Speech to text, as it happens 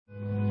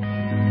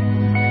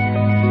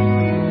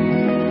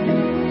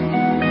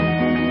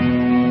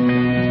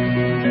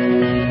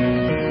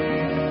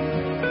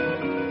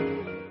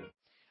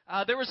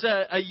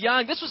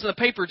was this was in the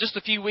paper just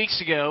a few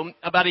weeks ago,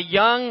 about a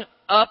young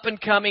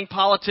up-and-coming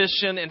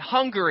politician in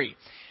Hungary.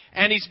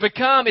 And he's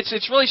become,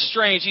 it's really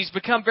strange, he's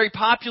become very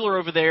popular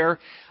over there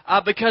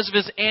because of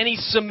his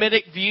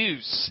anti-Semitic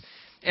views.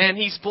 And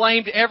he's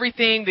blamed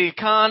everything, the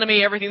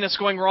economy, everything that's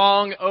going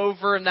wrong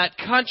over in that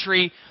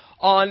country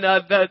on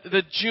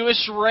the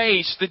Jewish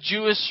race, the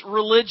Jewish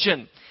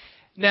religion.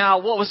 Now,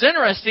 what was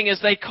interesting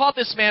is they caught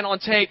this man on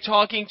tape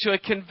talking to a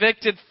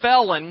convicted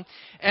felon,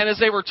 and as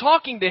they were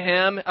talking to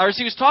him, or as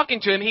he was talking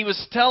to him, he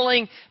was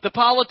telling the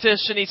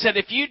politician, he said,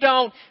 if you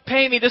don't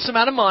pay me this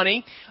amount of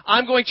money,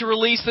 I'm going to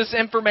release this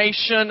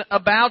information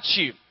about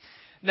you.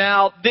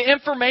 Now, the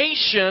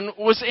information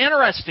was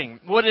interesting.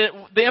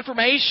 The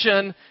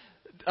information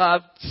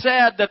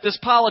said that this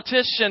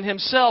politician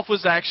himself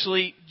was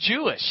actually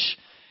Jewish.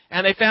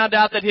 And they found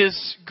out that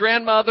his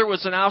grandmother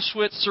was an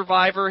Auschwitz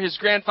survivor. His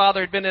grandfather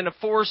had been in a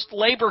forced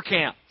labor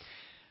camp.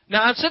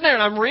 Now, I'm sitting there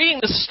and I'm reading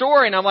the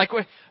story and I'm like,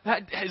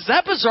 is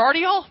that bizarre to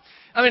y'all?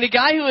 I mean, a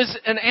guy who is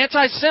an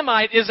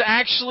anti-Semite is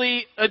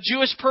actually a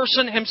Jewish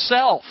person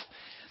himself.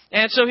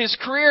 And so his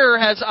career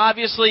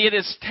it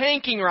is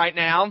tanking right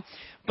now.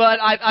 But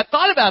I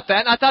thought about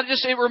that and I thought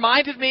it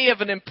reminded me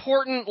of an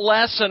important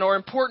lesson or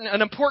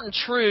an important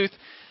truth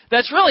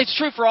that's really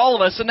true for all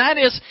of us. And that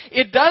is,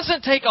 it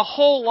doesn't take a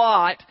whole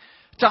lot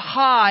to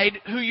hide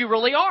who you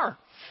really are.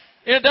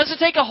 It doesn't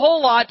take a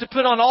whole lot to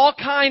put on all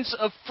kinds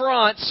of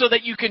fronts so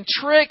that you can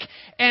trick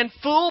and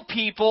fool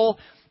people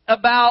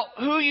about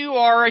who you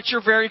are at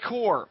your very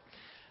core.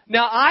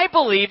 Now, I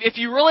believe if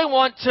you really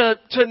want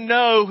to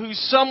know who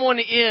someone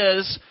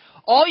is,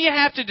 all you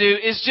have to do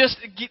is just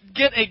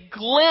get a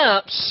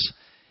glimpse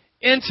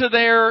into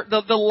their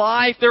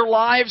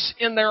lives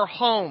in their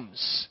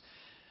homes.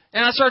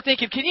 And I started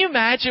thinking, can you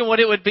imagine what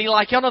it would be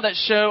like? Y'all know that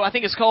show, I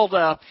think it's called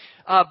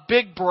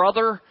Big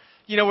Brother,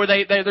 where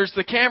there's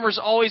the cameras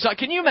always on.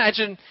 Can you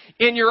imagine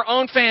in your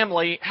own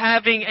family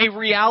having a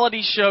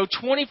reality show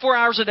 24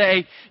 hours a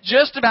day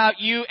just about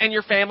you and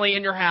your family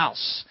in your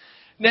house?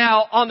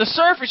 Now, on the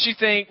surface you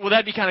think, well,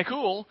 that'd be kind of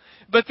cool.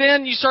 But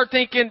then you start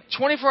thinking,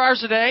 24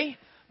 hours a day?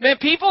 Man,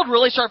 people would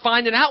really start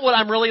finding out what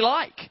I'm really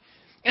like.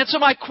 And so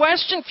my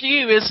question for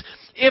you is,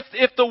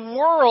 if the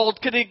world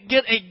could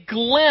get a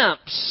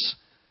glimpse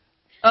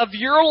of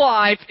your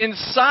life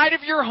inside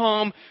of your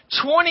home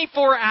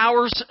 24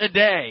 hours a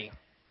day,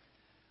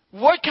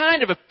 what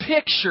kind of a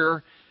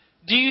picture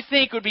do you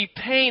think would be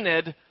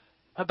painted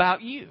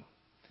about you?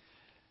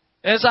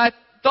 As I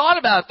thought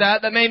about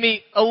that made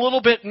me a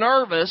little bit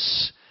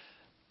nervous.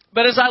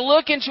 But as I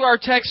look into our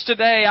text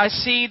today, I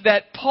see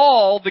that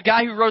Paul, the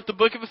guy who wrote the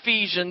book of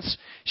Ephesians,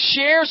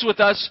 shares with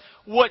us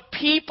what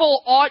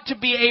people ought to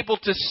be able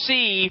to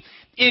see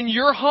in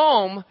your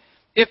home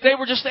if they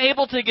were just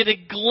able to get a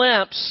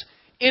glimpse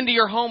into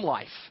your home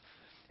life.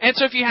 And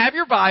so if you have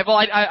your Bible,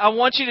 I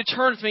want you to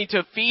turn with me to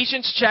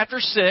Ephesians chapter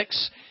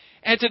 6.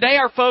 And today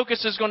our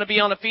focus is going to be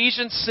on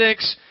Ephesians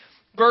 6,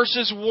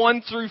 verses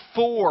 1 through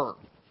 4.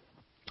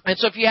 And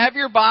so if you have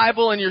your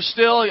Bible and you're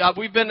still,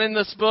 we've been in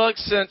this book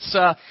since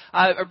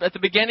at the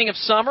beginning of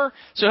summer.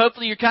 So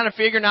hopefully you're kind of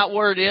figuring out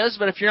where it is.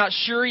 But if you're not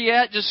sure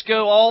yet, just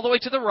go all the way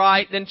to the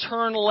right, then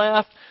turn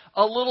left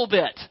a little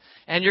bit.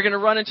 And you're going to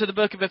run into the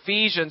book of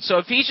Ephesians. So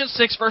Ephesians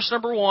 6, verse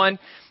number 1.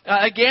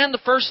 Again, the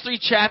first 3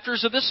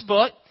 chapters of this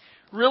book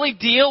really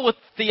deal with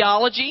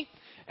theology.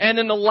 And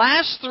then the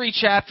last 3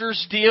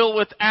 chapters deal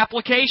with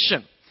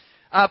application.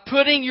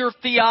 Putting your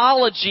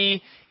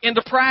theology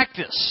into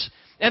practice.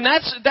 And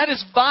that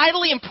is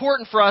vitally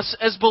important for us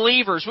as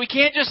believers. We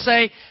can't just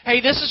say,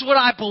 hey, this is what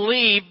I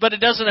believe, but it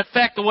doesn't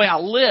affect the way I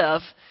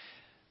live.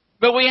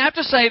 But we have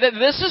to say that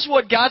this is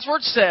what God's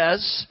Word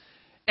says,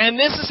 and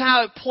this is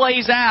how it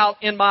plays out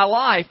in my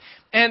life.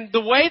 And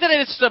the way that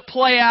it's to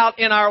play out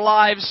in our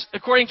lives,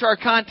 according to our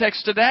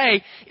context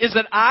today, is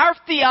that our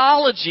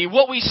theology,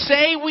 what we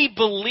say we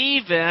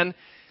believe in,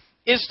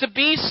 is to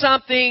be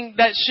something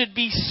that should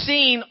be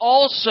seen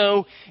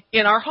also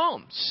in our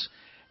homes.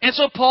 And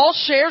so Paul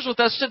shares with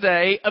us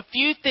today a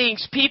few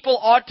things people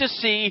ought to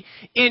see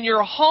in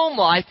your home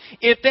life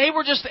if they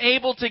were just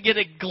able to get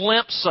a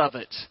glimpse of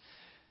it.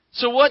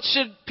 So what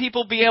should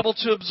people be able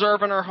to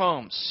observe in our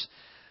homes?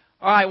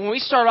 All right, when we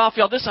start off,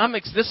 y'all, this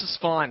is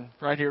fun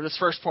right here, this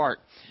first part.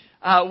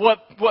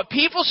 What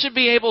people should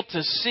be able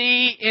to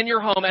see in your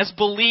home as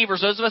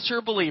believers, those of us who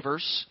are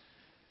believers,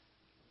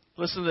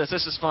 listen to this,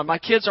 this is fun. My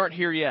kids aren't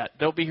here yet.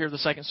 They'll be here the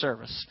second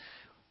service.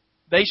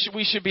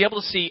 We should be able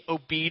to see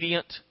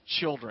obedient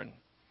children.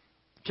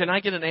 Can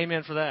I get an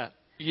amen for that?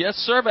 Yes,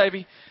 sir,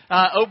 baby.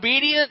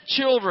 Obedient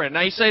children.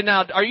 Now you say,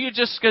 are you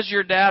just because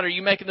you're a dad, are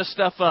you making this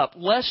stuff up?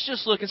 Let's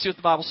just look and see what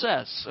the Bible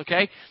says,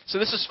 okay? So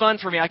this is fun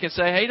for me. I can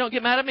say, hey, don't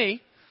get mad at me.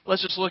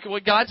 Let's just look at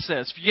what God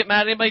says. If you get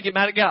mad at anybody, get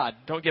mad at God.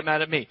 Don't get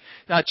mad at me.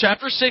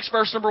 Chapter 6,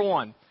 verse number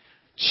 1.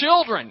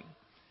 Children,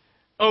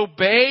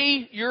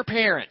 obey your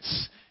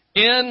parents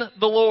in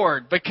the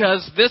Lord,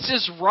 because this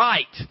is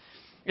right.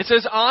 It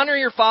says, honor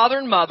your father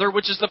and mother,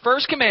 which is the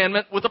first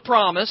commandment, with a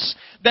promise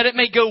that it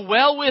may go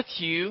well with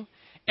you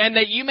and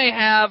that you may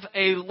have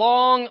a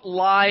long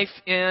life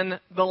in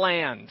the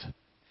land.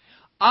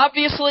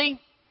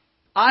 Obviously,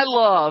 I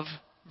love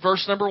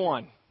verse number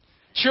 1.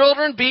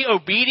 Children, be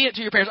obedient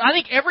to your parents. I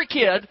think every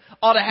kid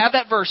ought to have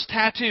that verse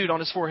tattooed on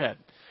his forehead.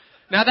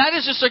 Now, that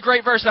is just a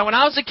great verse. Now, when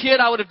I was a kid,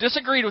 I would have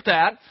disagreed with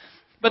that.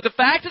 But the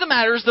fact of the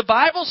matter is the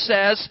Bible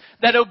says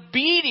that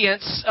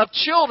obedience of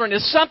children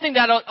is something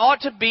that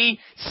ought to be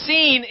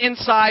seen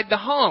inside the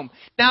home.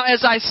 Now,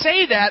 as I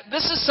say that,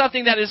 this is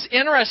something that is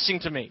interesting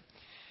to me.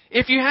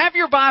 If you have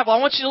your Bible, I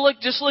want you to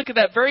look at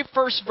that very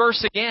first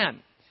verse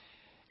again.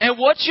 And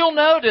what you'll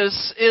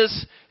notice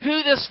is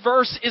who this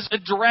verse is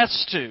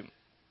addressed to.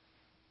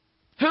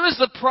 Who is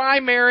the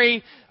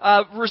primary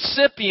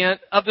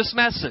recipient of this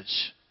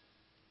message?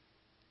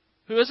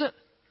 Who is it?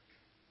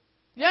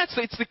 Yeah,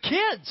 it's the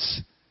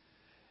kids.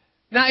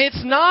 Now,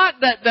 it's not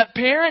that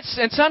parents,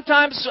 and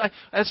sometimes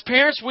as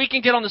parents we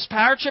can get on this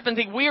power trip and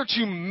think we are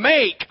to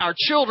make our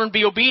children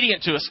be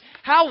obedient to us.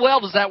 How well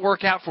does that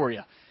work out for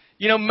you?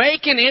 You know,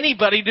 making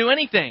anybody do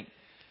anything.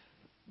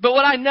 But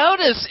what I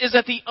notice is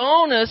that the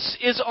onus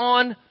is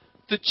on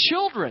the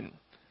children.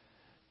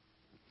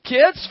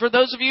 Kids, for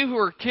those of you who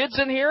are kids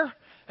in here,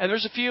 and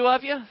there's a few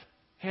of you,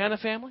 Hannah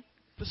family,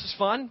 this is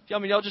fun. I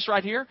mean, y'all just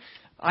right here.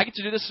 I get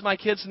to do this to my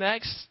kids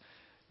next.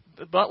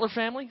 The Butler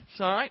family,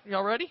 all right,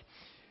 y'all ready?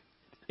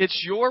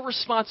 It's your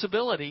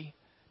responsibility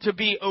to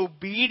be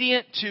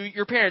obedient to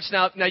your parents.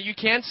 Now you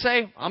can't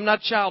say, I'm not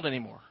a child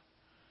anymore.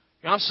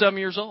 I'm 7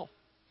 years old.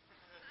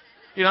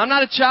 You know, I'm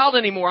not a child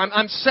anymore.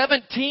 I'm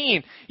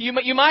 17.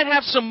 You might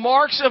have some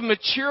marks of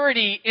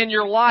maturity in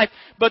your life,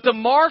 but the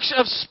marks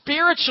of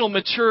spiritual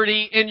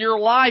maturity in your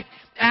life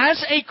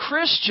as a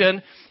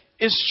Christian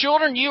is,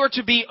 children, you are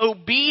to be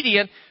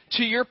obedient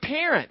to your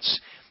parents.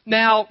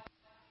 Now,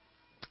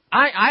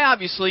 I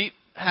obviously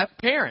have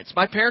parents.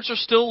 My parents are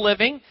still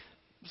living.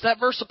 Does that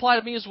verse apply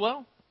to me as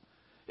well?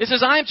 It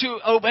says, I am to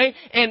obey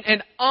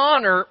and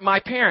honor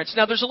my parents.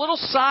 Now, there's a little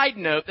side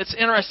note that's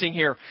interesting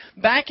here.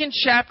 Back in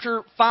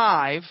chapter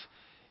 5,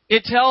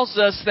 it tells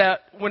us that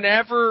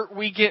whenever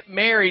we get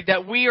married,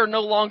 that we are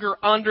no longer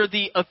under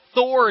the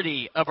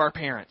authority of our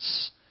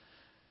parents.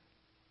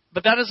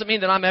 But that doesn't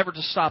mean that I'm ever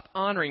to stop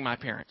honoring my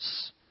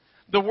parents.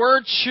 The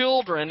word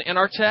children in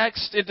our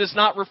text, it is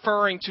not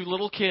referring to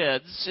little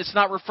kids. It's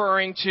not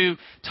referring to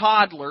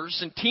toddlers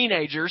and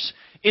teenagers.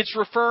 It's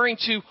referring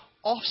to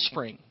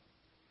offspring.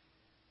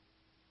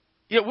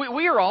 You know,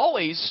 we are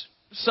always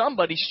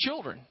somebody's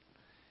children.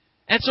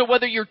 And so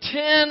whether you're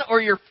 10 or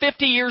you're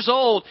 50 years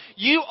old,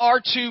 you are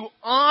to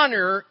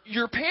honor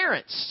your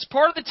parents. It's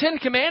part of the 10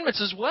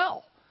 Commandments as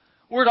well.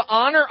 We're to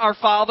honor our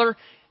father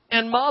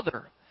and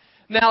mother.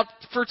 Now,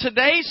 for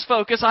today's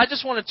focus, I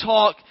just want to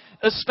talk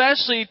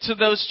especially to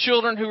those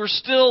children who are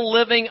still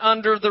living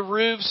under the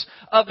roofs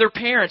of their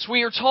parents.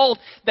 We are told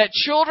that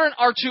children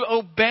are to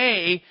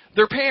obey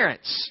their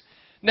parents.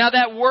 Now,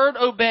 that word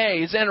obey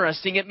is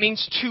interesting. It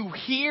means to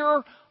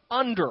hear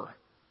under.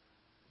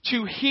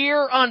 To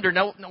hear under.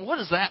 Now, what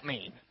does that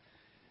mean?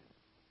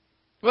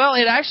 Well,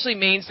 it actually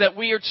means that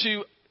we are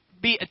to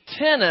be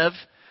attentive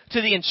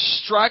to the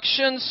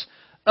instructions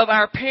of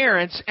our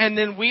parents, and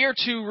then we are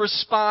to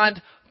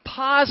respond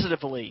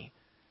positively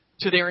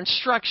to their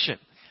instruction.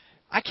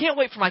 I can't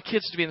wait for my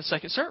kids to be in the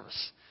second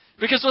service,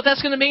 because what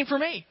that's going to mean for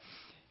me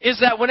is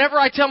that whenever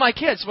I tell my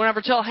kids, whenever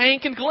I tell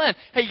Hank and Glenn,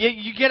 hey,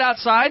 you get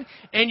outside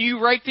and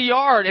you rake the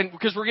yard, and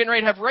because we're getting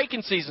ready to have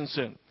raking season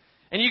soon,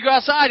 and you go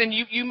outside and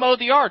you mow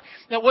the yard.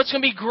 Now, what's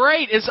going to be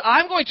great is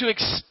I'm going to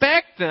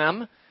expect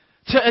them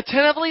to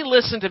attentively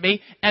listen to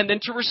me and then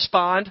to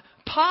respond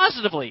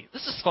positively.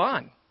 This is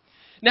fun.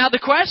 Now, the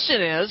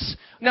question is,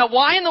 now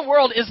why in the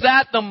world is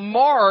that the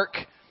mark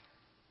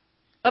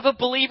of a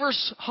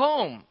believer's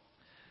home?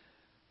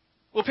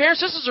 Well,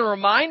 parents, this is a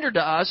reminder to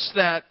us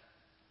that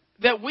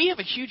we have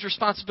a huge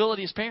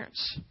responsibility as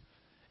parents.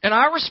 And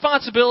our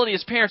responsibility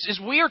as parents is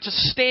we are to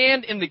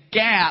stand in the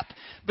gap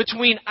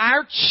between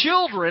our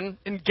children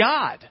and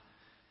God.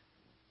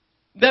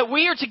 That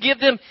we are to give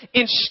them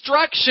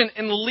instruction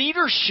and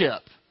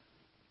leadership.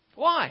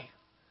 Why?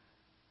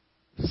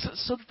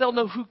 So that they'll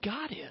know who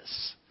God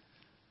is.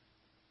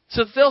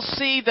 So that they'll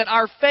see that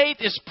our faith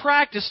is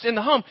practiced in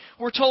the home.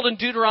 We're told in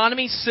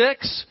Deuteronomy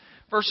 6,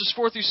 verses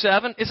 4 through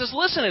 7, it says,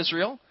 listen,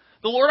 Israel,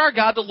 the Lord our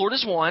God, the Lord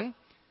is one.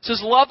 It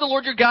says, love the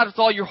Lord your God with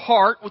all your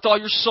heart, with all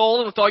your soul,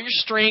 and with all your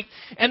strength.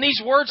 And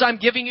these words I'm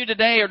giving you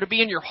today are to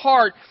be in your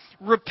heart.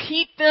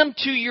 Repeat them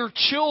to your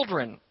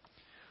children.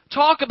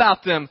 Talk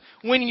about them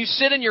when you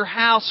sit in your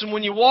house and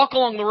when you walk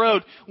along the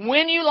road,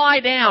 when you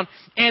lie down,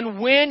 and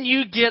when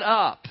you get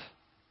up.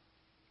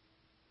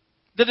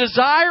 The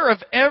desire of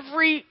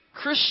every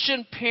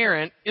Christian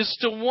parent is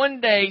to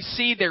one day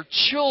see their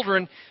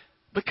children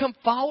become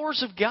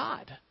followers of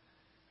God.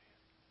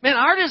 Man,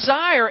 our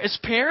desire as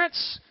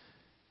parents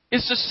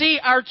is to see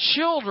our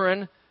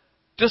children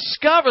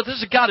discover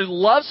there's a God who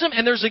loves them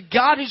and there's a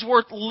God who's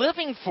worth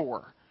living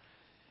for.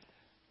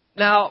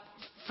 Now,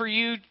 for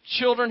you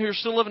children who are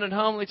still living at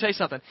home, let me tell you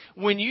something.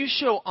 When you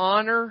show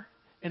honor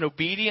and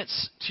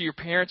obedience to your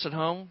parents at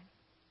home,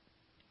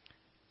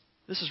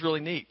 this is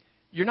really neat.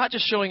 You're not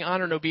just showing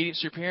honor and obedience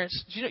to your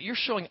parents. You know, you're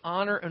showing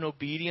honor and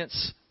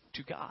obedience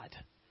to God.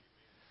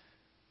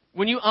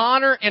 When you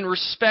honor and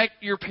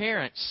respect your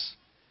parents,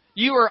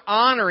 you are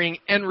honoring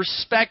and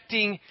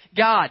respecting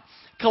God.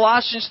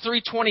 Colossians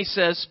 3:20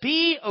 says,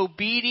 "Be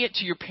obedient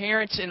to your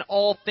parents in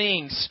all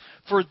things,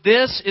 for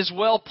this is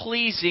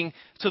well-pleasing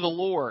to the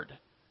Lord."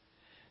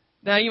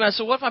 Now you might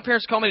say, what if my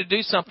parents call me to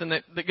do something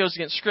that goes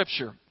against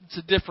Scripture? It's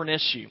a different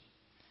issue.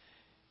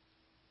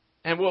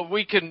 And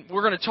we're going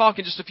to talk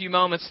in just a few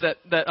moments that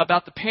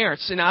about the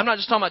parents. And I'm not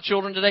just talking about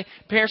children today.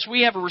 Parents,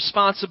 we have a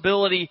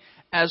responsibility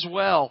as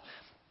well.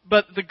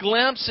 But the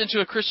glimpse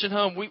into a Christian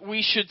home,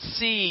 we should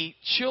see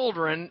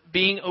children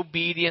being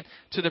obedient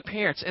to their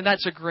parents. And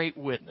that's a great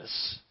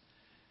witness.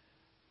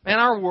 And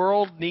our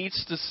world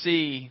needs to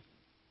see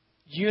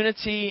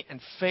unity and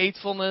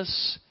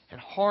faithfulness and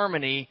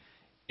harmony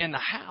in the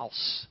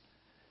house.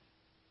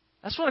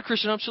 That's what a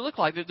Christian home should look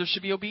like. There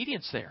should be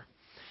obedience there.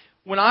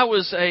 When I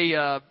was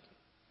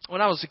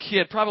a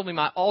kid, probably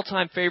my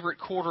all-time favorite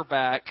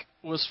quarterback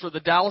was for the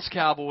Dallas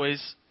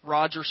Cowboys,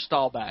 Roger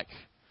Staubach.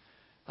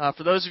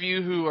 For those of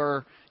you who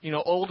are,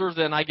 older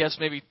than, I guess,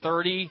 maybe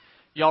 30,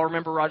 y'all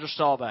remember Roger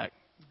Staubach.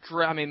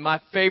 I mean, my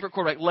favorite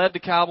quarterback. Led the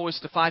Cowboys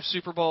to 5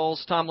 Super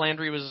Bowls. Tom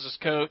Landry was his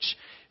coach.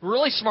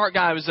 Really smart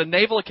guy. He was a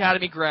Naval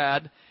Academy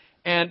grad.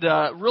 And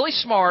really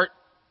smart.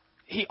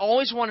 He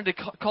always wanted to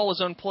call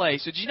his own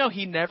plays. Did you know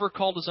he never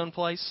called his own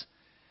plays?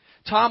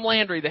 Tom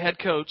Landry, the head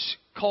coach,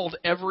 called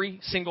every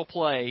single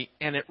play,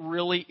 and it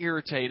really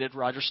irritated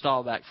Roger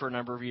Staubach for a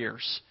number of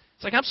years.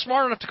 It's like, I'm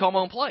smart enough to call my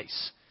own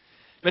plays.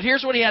 But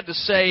here's what he had to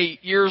say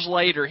years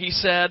later. He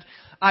said,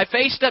 "I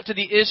faced up to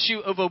the issue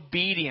of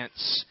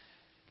obedience.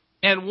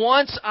 And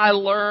once I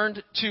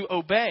learned to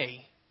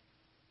obey,"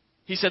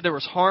 he said, "there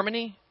was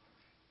harmony,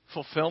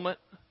 fulfillment,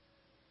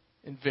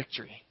 and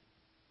victory."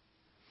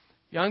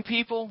 Young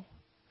people,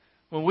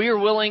 when we are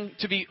willing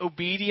to be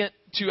obedient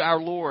to our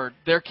Lord,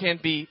 there can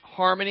be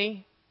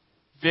harmony,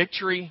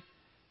 victory,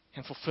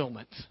 and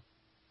fulfillment.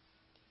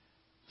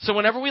 So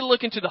whenever we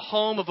look into the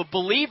home of a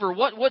believer,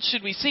 what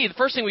should we see? The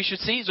first thing we should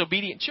see is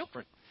obedient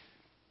children.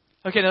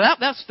 Okay, now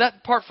that's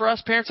that part for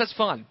us parents, that's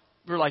fun.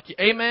 We're like,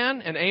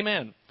 amen and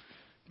amen.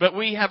 But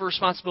we have a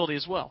responsibility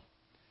as well.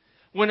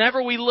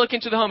 Whenever we look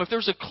into the home, if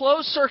there's a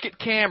closed-circuit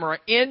camera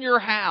in your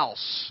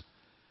house,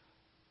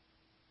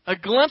 a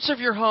glimpse of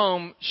your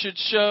home should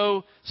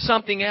show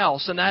something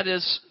else, and that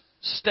is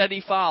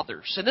steady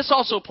fathers. And this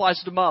also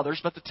applies to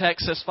mothers, but the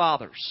text says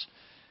fathers.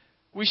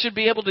 We should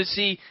be able to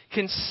see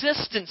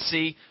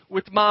consistency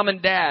with mom and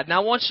dad.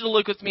 Now I want you to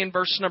look with me in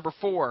verse number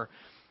 4.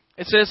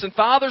 It says, "And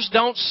fathers,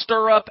 don't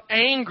stir up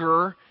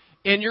anger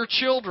in your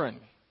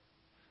children,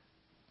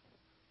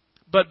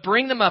 but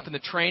bring them up in the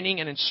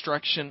training and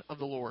instruction of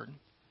the Lord."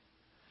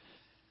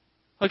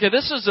 Okay,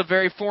 this is a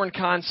very foreign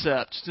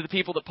concept to the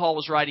people that Paul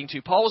was writing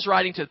to. Paul was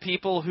writing to the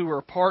people who were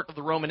a part of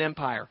the Roman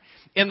Empire.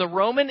 In the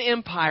Roman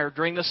Empire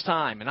during this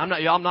time, and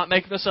I'm not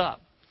making this up.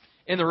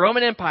 In the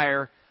Roman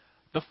Empire,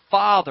 the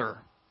father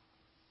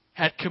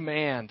had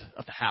command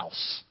of the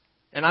house.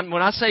 And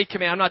when I say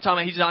command, I'm not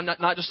talking about he's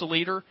not just a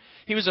leader.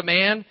 He was a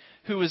man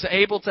who was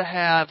able to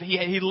have,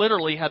 he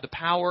literally had the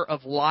power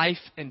of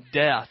life and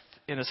death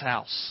in his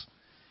house.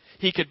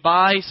 He could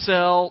buy,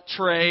 sell,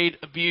 trade,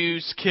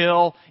 abuse,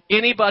 kill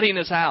anybody in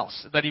his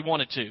house that he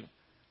wanted to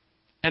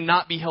and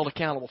not be held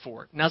accountable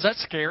for it. Now, is that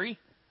scary?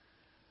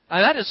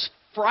 That is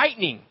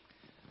frightening.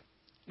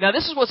 Now,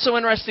 this is what's so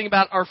interesting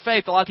about our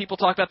faith. A lot of people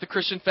talk about the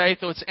Christian faith,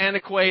 though it's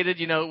antiquated.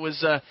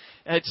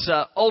 It's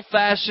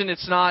old-fashioned.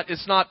 It's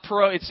not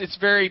pro. It's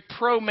very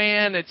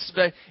pro-man.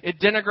 It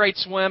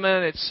denigrates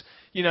women.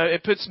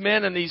 It puts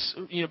men in these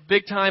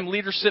big-time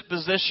leadership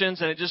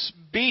positions, and it just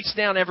beats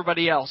down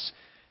everybody else.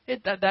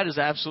 That is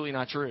absolutely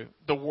not true.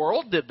 The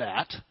world did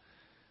that.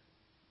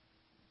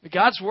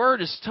 God's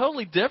Word is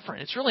totally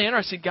different. It's really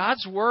interesting.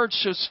 God's Word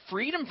shows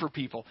freedom for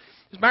people.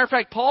 As a matter of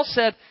fact, Paul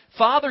said,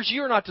 "Fathers,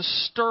 you are not to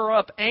stir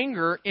up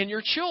anger in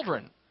your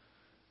children."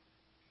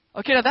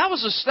 Okay, now that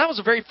was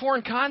a very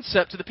foreign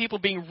concept to the people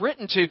being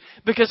written to,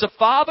 because a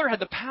father had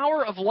the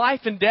power of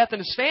life and death in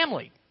his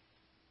family.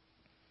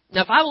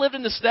 Now, if I lived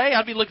in this day,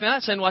 I'd be looking at it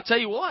and saying, "Well, I tell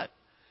you what,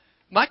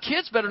 my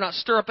kids better not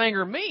stir up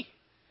anger in me,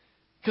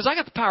 because I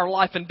got the power of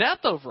life and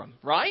death over them,"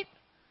 right?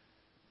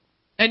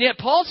 And yet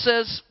Paul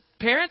says,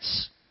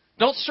 parents,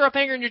 don't stir up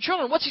anger in your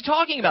children. What's he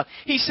talking about?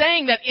 He's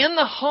saying that in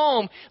the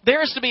home,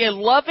 there is to be a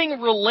loving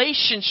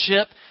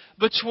relationship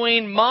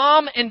between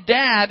mom and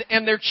dad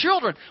and their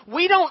children.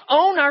 We don't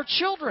own our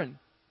children.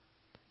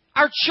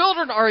 Our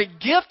children are a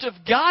gift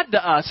of God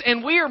to us,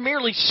 and we are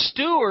merely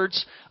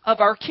stewards of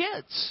our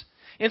kids.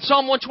 In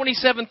Psalm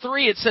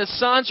 127:3, it says,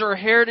 "Sons are a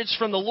heritage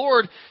from the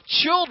Lord,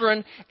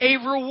 children a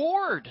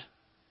reward."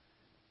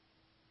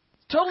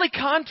 Totally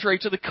contrary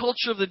to the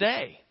culture of the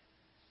day.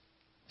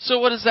 So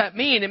what does that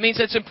mean? It means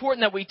it's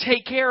important that we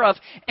take care of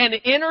and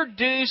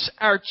introduce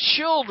our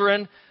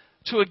children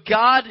to a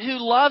God who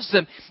loves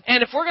them.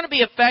 And if we're going to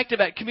be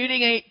effective at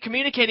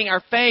communicating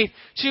our faith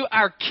to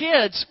our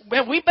kids,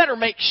 we better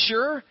make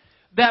sure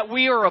that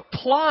we are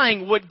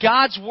applying what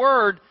God's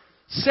Word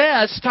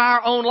says to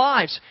our own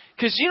lives.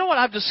 Because you know what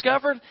I've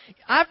discovered?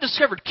 I've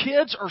discovered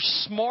kids are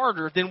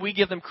smarter than we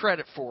give them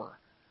credit for.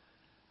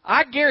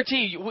 I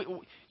guarantee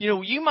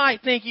you, you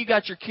might think you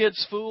got your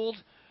kids fooled.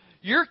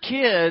 Your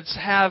kids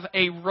have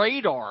a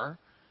radar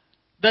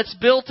that's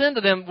built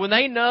into them when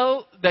they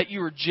know that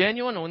you are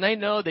genuine and when they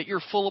know that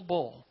you're full of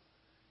bull.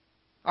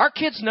 Our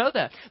kids know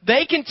that.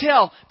 They can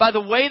tell by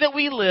the way that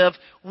we live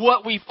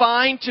what we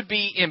find to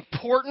be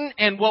important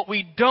and what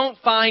we don't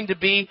find to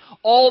be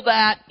all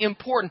that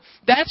important.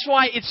 That's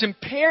why it's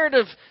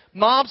imperative,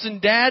 moms and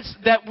dads,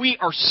 that we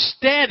are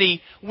steady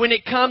when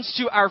it comes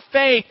to our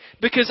faith,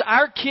 because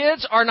our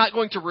kids are not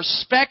going to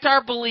respect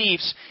our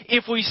beliefs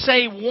if we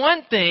say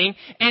one thing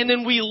and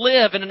then we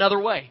live in another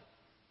way.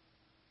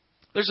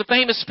 There's a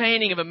famous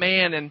painting of a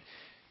man, and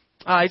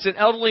he's an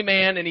elderly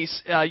man,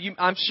 and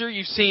I'm sure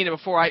you've seen it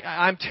before.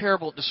 I'm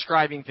terrible at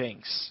describing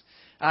things.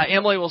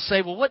 Emily will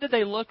say, well, what did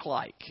they look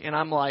like? And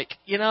I'm like,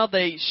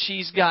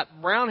 she's got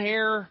brown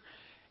hair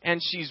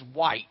and she's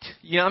white.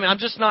 I'm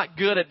just not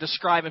good at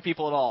describing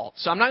people at all.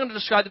 So I'm not going to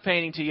describe the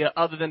painting to you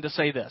other than to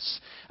say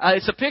this.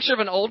 It's a picture of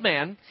an old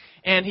man,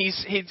 and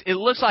it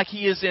looks like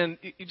he is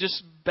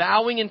just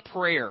bowing in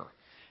prayer.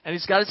 And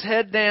he's got his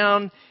head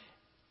down,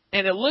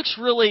 and it looks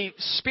really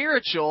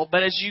spiritual,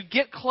 but as you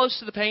get close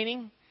to the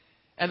painting,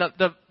 and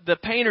the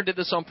painter did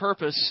this on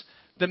purpose,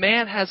 the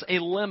man has a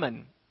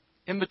lemon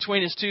in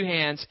between his two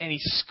hands, and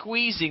he's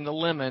squeezing the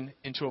lemon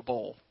into a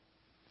bowl.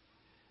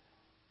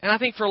 And I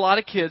think for a lot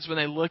of kids, when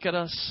they look at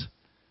us,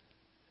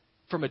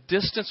 from a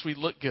distance, we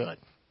look good.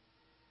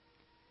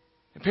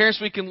 And parents,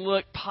 we can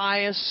look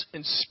pious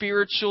and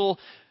spiritual,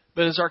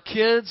 but as our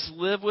kids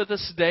live with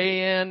us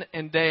day in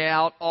and day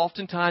out,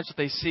 oftentimes what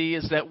they see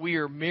is that we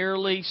are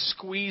merely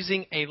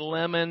squeezing a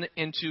lemon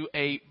into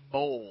a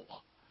bowl.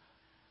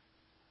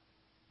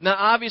 Now,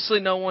 obviously,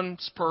 no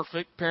one's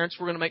perfect. Parents,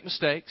 we're going to make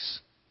mistakes.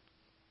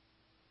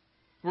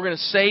 We're going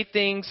to say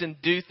things and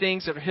do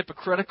things that are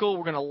hypocritical.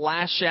 We're going to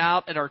lash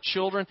out at our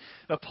children.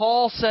 But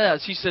Paul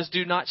says,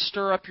 do not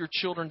stir up your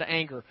children to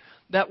anger.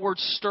 That word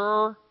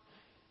stir,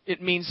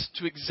 it means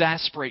to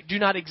exasperate. Do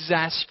not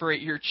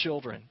exasperate your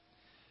children.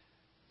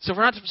 So if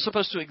we're not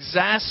supposed to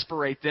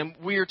exasperate them,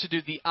 we are to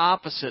do the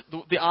opposite.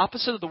 The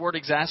opposite of the word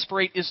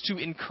exasperate is to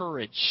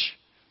encourage.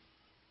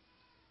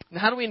 Now,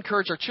 how do we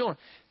encourage our children?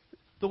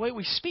 The way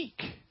we speak.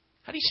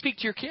 How do you speak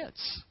to your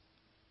kids?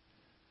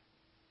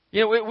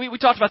 We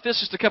talked about this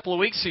just a couple of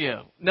weeks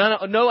ago.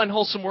 No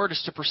unwholesome word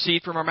is to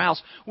proceed from our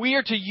mouths. We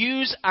are to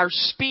use our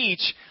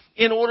speech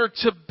in order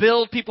to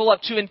build people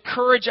up, to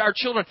encourage our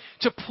children,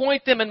 to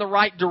point them in the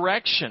right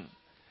direction.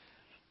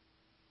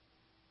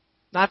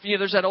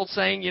 There's that old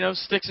saying,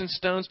 sticks and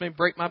stones may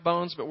break my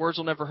bones, but words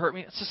will never hurt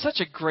me. It's such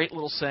a great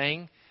little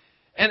saying.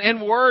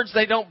 And words,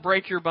 they don't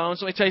break your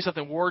bones. Let me tell you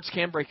something. Words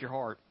can break your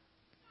heart.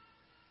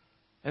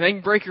 And they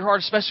can break your heart,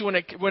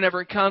 especially whenever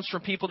it comes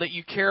from people that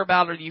you care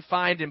about or you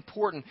find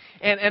important.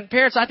 And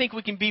parents, I think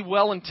we can be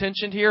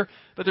well-intentioned here,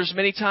 but there's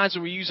many times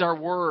when we use our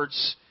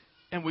words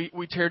and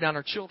we tear down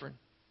our children.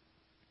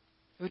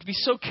 We have to be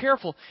so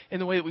careful in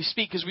the way that we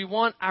speak, because we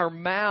want our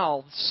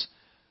mouths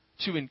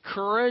to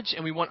encourage,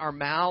 and we want our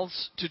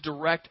mouths to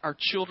direct our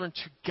children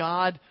to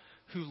God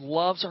who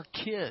loves our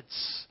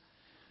kids.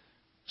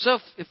 So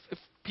if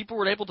people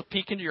were able to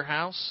peek into your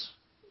house,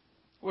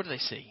 what do they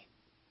see?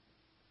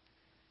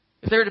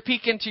 If they were to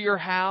peek into your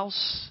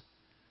house,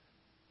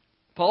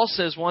 Paul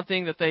says one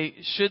thing that they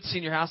should see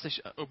in your house,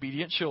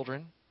 obedient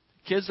children.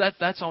 Kids,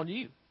 that's on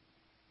you.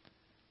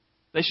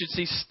 They should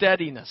see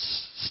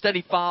steadiness,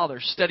 steady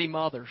fathers, steady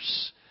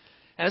mothers.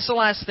 And that's the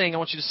last thing I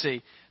want you to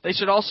see. They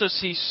should also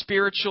see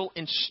spiritual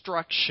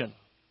instruction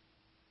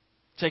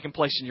taking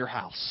place in your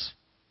house.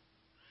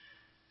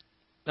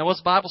 Now, what's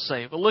the Bible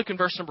say? Well, look in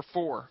verse number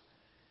 4.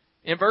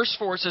 In verse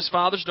 4, it says,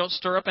 fathers, don't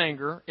stir up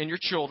anger in your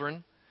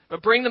children,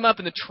 but bring them up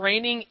in the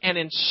training and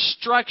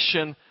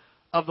instruction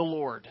of the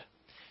Lord.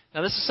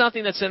 Now, this is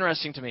something that's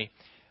interesting to me.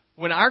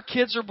 When our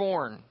kids are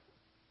born,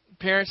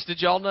 parents,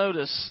 did y'all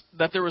notice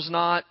that there was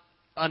not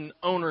an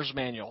owner's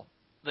manual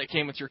that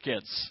came with your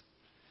kids?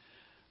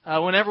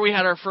 Whenever we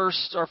had our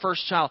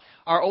first child,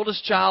 our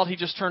oldest child, he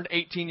just turned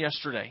 18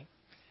 yesterday.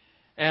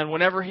 And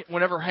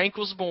whenever Hank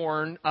was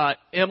born,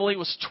 Emily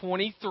was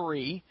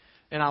 23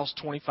 and I was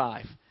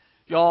 25.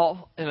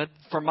 Y'all, and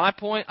from my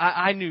point,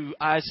 I knew,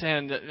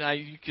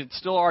 you could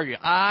still argue,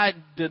 I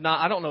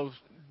don't know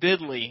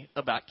diddly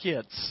about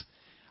kids.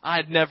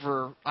 I'd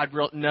never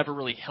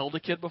really held a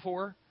kid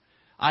before.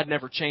 I'd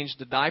never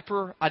changed a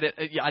diaper. I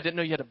didn't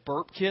know you had to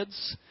burp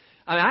kids.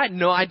 I had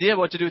no idea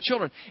what to do with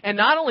children. And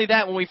not only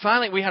that, when we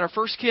had our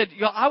first kid,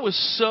 I was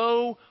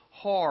so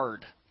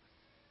hard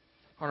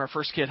on our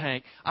first kid,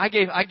 Hank. I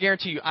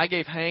guarantee you, I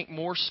gave Hank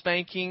more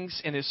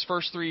spankings in his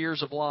first 3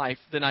 years of life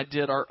than I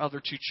did our other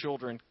two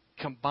children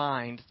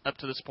combined up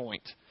to this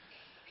point.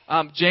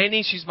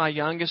 Janie, she's my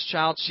youngest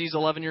child. She's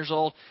 11 years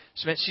old.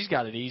 She's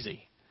got it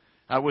easy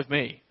with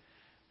me.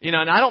 And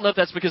I don't know if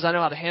that's because I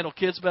know how to handle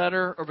kids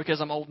better or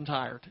because I'm old and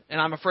tired. And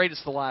I'm afraid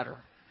it's the latter.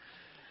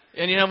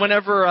 And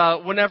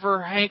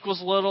whenever Hank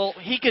was little,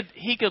 he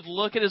could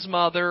look at his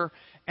mother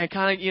and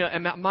kind of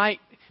and might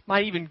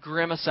even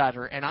grimace at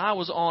her, and I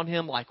was on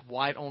him like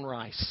white on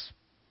rice.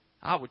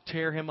 I would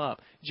tear him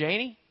up.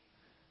 Janie,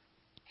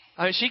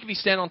 I mean, she could be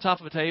standing on top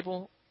of a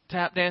table,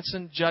 tap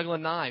dancing,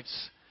 juggling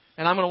knives.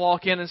 And I'm going to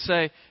walk in and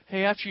say,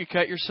 hey, after you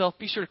cut yourself,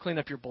 be sure to clean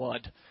up your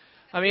blood.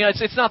 I mean,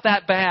 it's not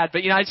that bad,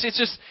 but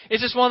it's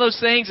just one of those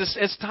things.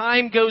 As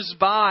time goes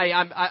by,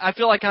 I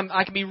feel like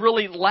I can be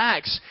really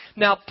lax.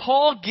 Now,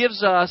 Paul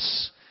gives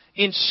us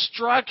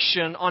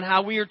instruction on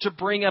how we are to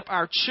bring up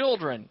our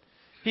children.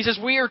 He says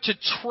we are to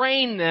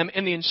train them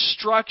in the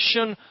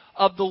instruction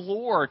of the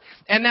Lord.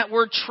 And that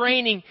word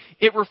training,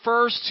 it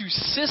refers to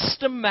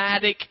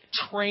systematic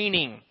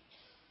training.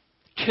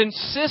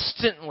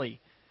 Consistently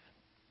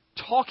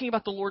talking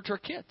about the Lord to our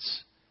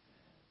kids.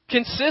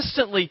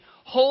 Consistently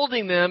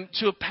holding them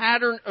to a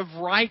pattern of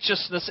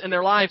righteousness in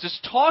their lives. It's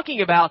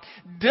talking about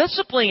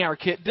disciplining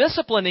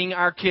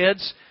our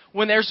kids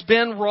when there's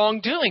been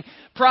wrongdoing.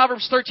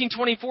 Proverbs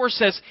 13:24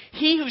 says,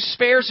 he who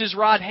spares his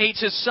rod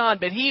hates his son,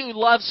 but he who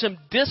loves him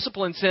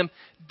disciplines him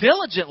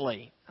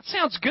diligently. That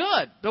sounds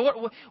good.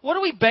 But what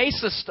do we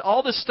base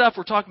all this stuff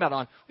we're talking about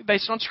on? We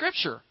base it on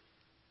Scripture.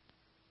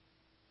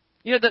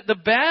 You know, the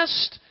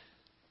best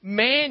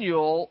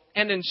manual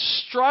and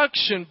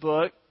instruction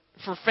book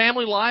for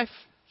family life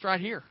is right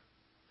here.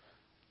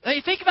 Now,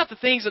 you think about the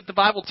things that the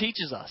Bible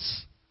teaches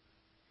us.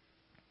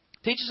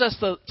 It teaches us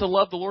to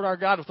love the Lord our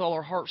God with all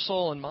our heart,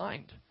 soul, and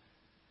mind.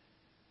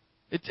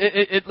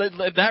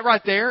 That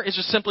right there is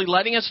just simply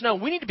letting us know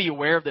we need to be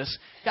aware of this.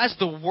 Guys,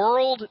 the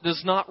world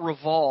does not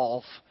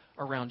revolve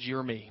around you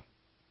or me.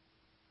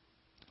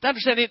 To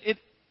understand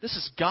this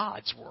is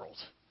God's world.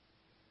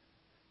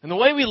 And the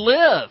way we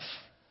live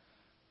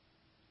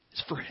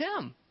is for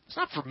Him. It's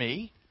not for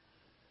me.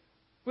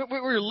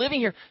 We're living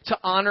here to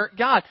honor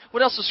God.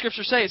 What else does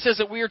Scripture say? It says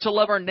that we are to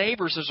love our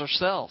neighbors as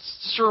ourselves.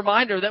 It's a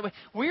reminder that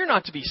we are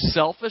not to be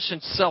selfish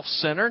and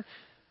self-centered.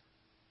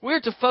 We're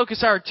to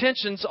focus our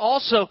attentions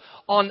also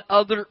on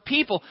other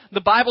people. The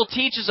Bible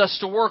teaches us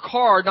to work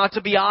hard, not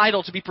to be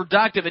idle, to be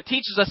productive. It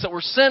teaches us that we're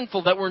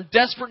sinful, that we're in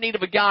desperate need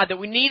of a God, that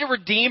we need a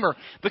Redeemer.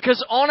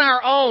 Because on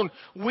our own,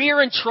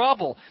 we're in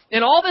trouble.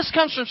 And all this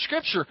comes from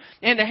Scripture.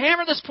 And to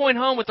hammer this point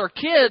home with our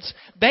kids,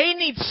 they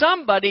need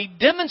somebody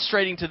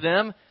demonstrating to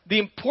them the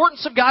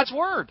importance of God's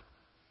Word.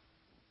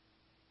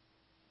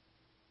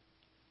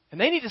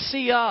 And they need to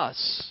see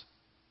us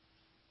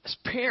as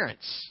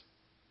parents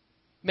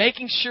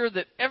making sure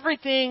that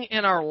everything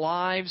in our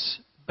lives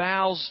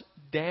bows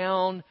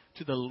down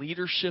to the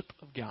leadership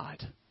of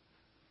God.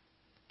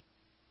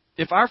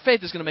 If our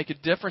faith is going to make a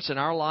difference in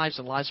our lives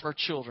and the lives of our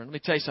children, let me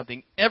tell you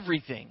something.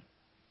 Everything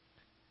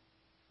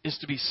is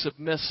to be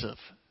submissive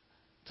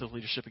to the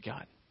leadership of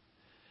God.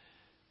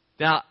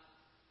 Now,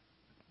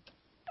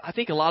 I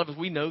think a lot of us,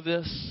 we know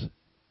this,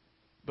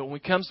 but when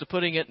it comes to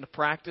putting it into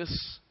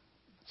practice,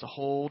 it's a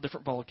whole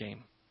different ballgame.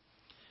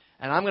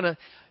 And I'm going to,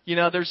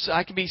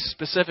 I can be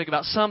specific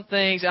about some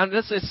things. And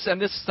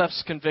this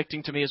stuff's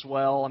convicting to me as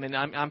well. I mean,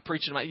 I'm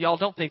preaching about, y'all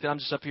don't think that I'm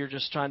just up here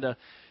just trying to,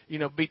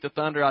 beat the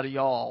thunder out of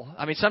y'all.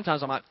 I mean,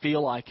 sometimes I might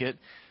feel like it.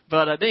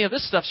 But,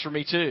 this stuff's for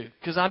me too,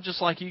 because I'm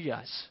just like you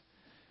guys.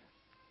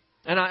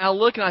 And I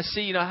look and I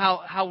see,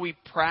 how we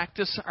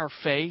practice our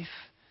faith.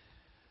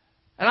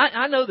 And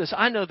I know this.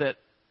 I know that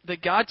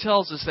God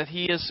tells us that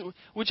He is,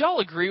 would y'all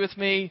agree with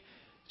me?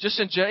 Just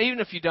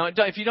even if you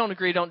don't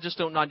agree,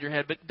 don't nod your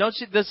head. But do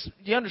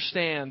you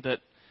understand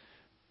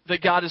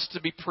that God is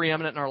to be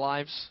preeminent in our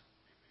lives,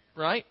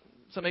 right?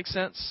 Does that make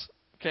sense?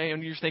 Okay,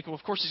 and you're thinking, well,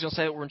 of course He's going to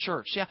say that we're in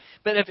church. Yeah,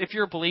 but if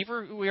you're a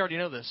believer, we already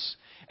know this.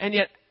 And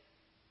yet,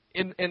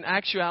 in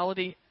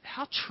actuality,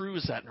 how true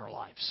is that in our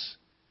lives?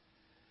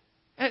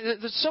 And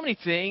there's so many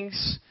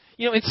things.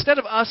 Instead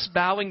of us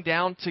bowing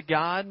down to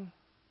God,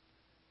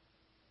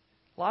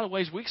 a lot of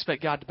ways we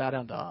expect God to bow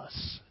down to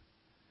us.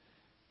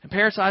 And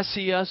parents, I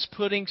see us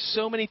putting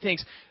so many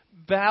things,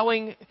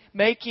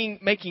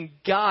 making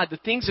God, the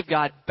things of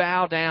God,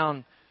 bow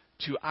down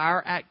to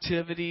our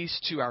activities,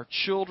 to our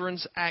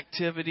children's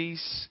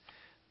activities.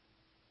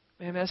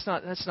 Man, that's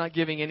not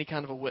giving any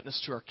kind of a witness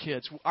to our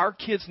kids. Our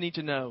kids need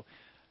to know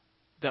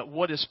that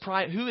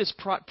who is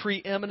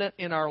preeminent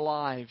in our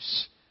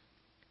lives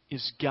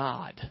is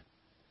God.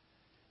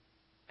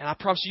 And I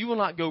promise you will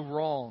not go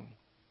wrong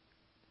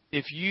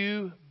if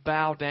you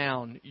bow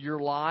down your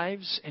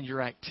lives and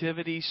your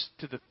activities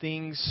to the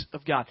things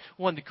of God.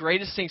 One of the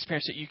greatest things,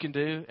 parents, that you can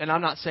do, and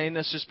I'm not saying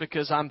this just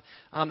because I'm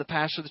the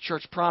pastor of the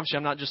church, I promise you,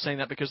 I'm not just saying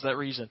that because of that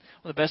reason.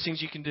 One of the best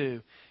things you can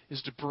do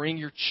is to bring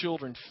your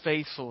children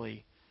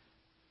faithfully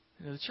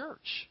into the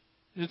church,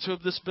 into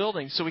this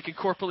building, so we can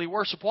corporately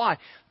worship. Why?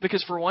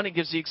 Because for one, it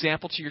gives the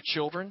example to your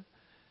children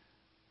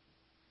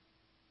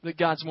that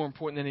God's more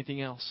important than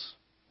anything else.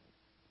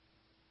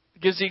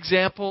 It gives the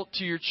example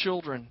to your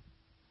children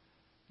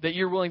that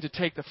you're willing to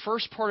take the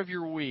first part of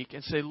your week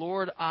and say,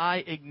 Lord, I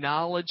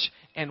acknowledge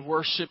and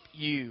worship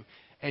You.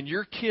 And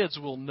your kids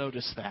will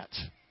notice that.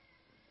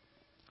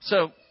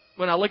 So,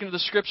 when I look into the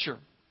Scripture,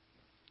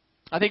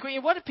 I think,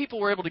 what if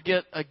people were able to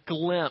get a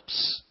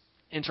glimpse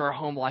into our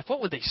home life? What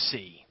would they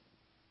see?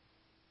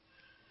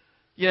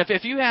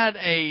 If you had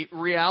a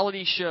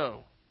reality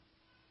show,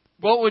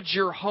 what would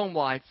your home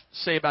life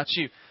say about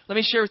you? Let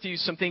me share with you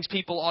some things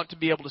people ought to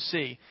be able to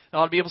see. They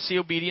ought to be able to see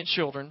obedient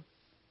children.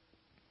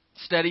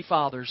 steady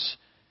fathers,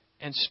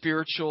 and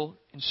spiritual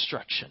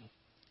instruction.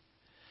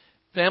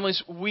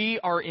 Families, we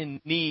are in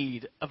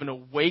need of an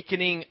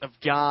awakening of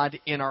God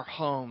in our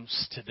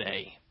homes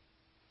today.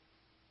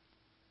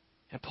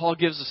 And Paul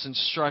gives us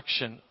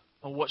instruction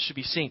on what should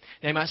be seen.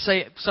 Now, you might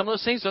say, some of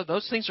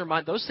those things are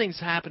mine. Those things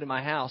happen in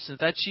my house. And if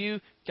that's you,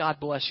 God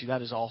bless you.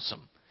 That is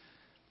awesome.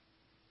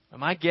 And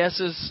my guess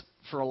is,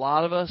 for a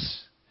lot of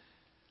us,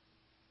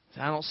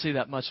 I don't see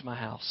that much in my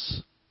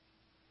house.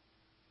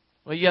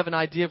 Well, you have an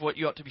idea of what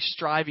you ought to be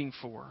striving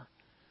for.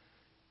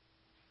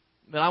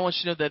 But I want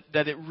you to know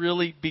that it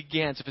really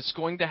begins, if it's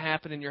going to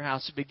happen in your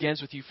house, it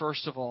begins with you,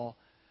 first of all,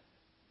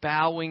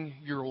 bowing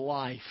your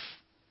life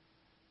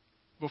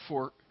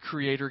before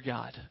Creator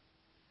God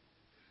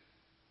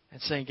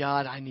and saying,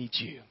 God, I need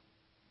you,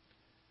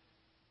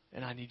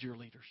 and I need your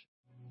leadership.